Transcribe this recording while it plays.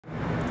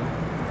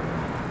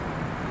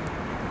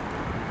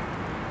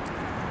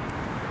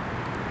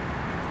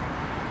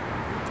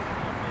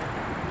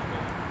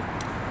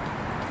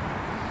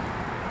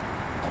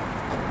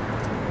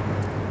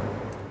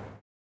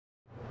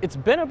It's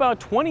been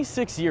about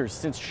 26 years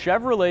since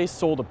Chevrolet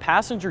sold a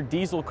passenger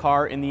diesel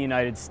car in the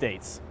United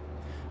States.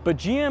 But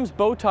GM's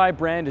Bowtie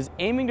brand is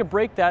aiming to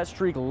break that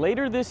streak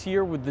later this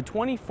year with the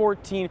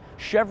 2014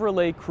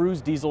 Chevrolet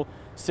Cruze diesel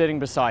sitting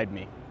beside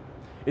me.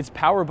 It's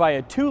powered by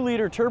a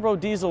 2-liter turbo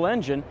diesel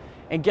engine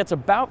and gets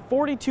about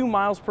 42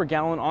 miles per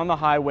gallon on the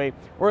highway,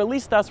 or at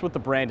least that's what the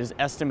brand is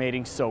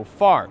estimating so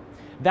far.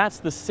 That's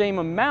the same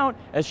amount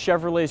as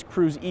Chevrolet's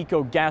Cruze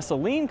Eco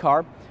gasoline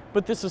car,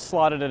 but this is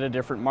slotted at a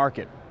different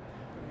market.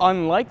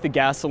 Unlike the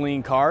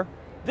gasoline car,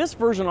 this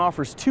version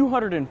offers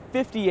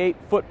 258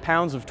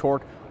 foot-pounds of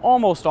torque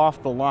almost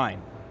off the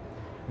line.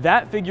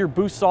 That figure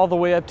boosts all the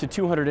way up to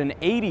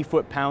 280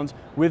 foot-pounds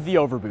with the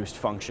overboost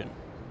function.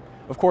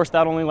 Of course,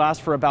 that only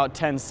lasts for about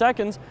 10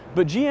 seconds,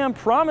 but GM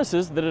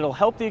promises that it'll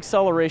help the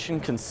acceleration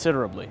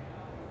considerably.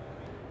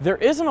 There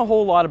isn't a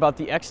whole lot about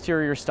the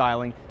exterior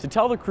styling to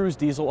tell the Cruze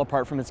diesel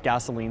apart from its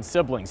gasoline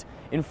siblings.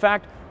 In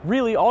fact,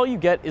 really all you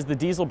get is the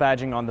diesel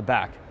badging on the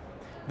back.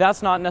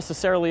 That's not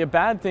necessarily a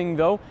bad thing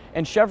though,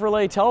 and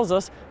Chevrolet tells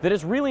us that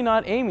it's really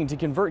not aiming to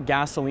convert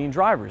gasoline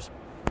drivers,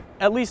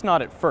 at least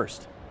not at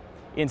first.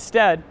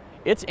 Instead,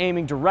 it's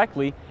aiming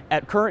directly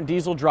at current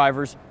diesel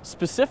drivers,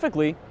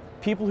 specifically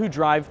people who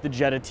drive the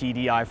Jetta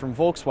TDI from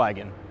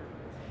Volkswagen.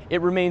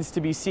 It remains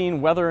to be seen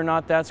whether or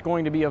not that's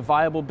going to be a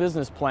viable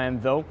business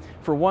plan though,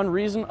 for one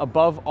reason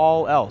above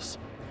all else.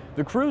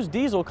 The Cruze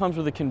diesel comes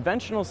with a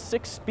conventional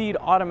 6-speed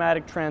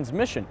automatic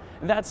transmission,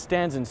 and that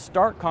stands in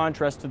stark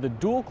contrast to the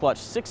dual-clutch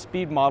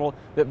 6-speed model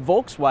that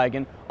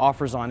Volkswagen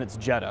offers on its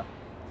Jetta.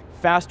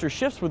 Faster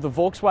shifts with the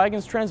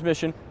Volkswagen's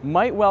transmission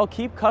might well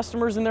keep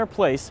customers in their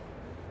place,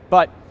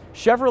 but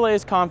Chevrolet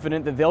is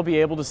confident that they'll be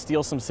able to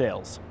steal some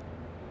sales.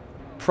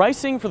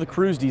 Pricing for the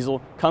Cruze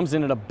diesel comes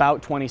in at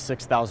about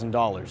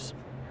 $26,000.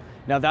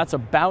 Now that's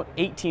about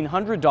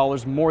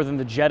 $1,800 more than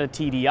the Jetta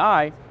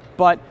TDI,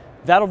 but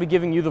that'll be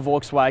giving you the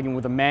Volkswagen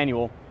with a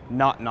manual,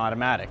 not an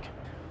automatic.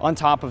 On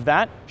top of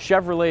that,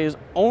 Chevrolet is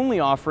only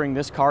offering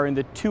this car in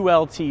the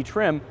 2LT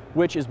trim,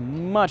 which is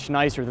much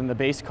nicer than the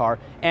base car,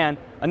 and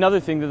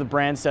another thing that the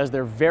brand says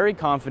they're very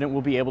confident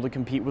will be able to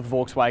compete with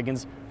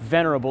Volkswagen's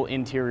venerable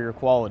interior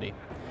quality.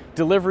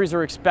 Deliveries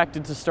are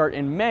expected to start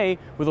in May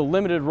with a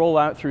limited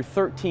rollout through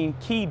 13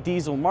 key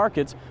diesel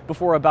markets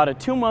before about a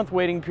 2-month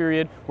waiting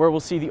period where we'll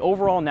see the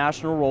overall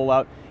national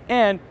rollout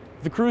and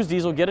the Cruze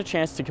diesel get a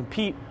chance to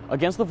compete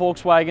against the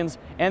Volkswagens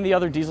and the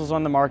other diesels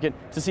on the market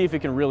to see if it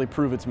can really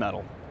prove its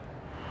mettle.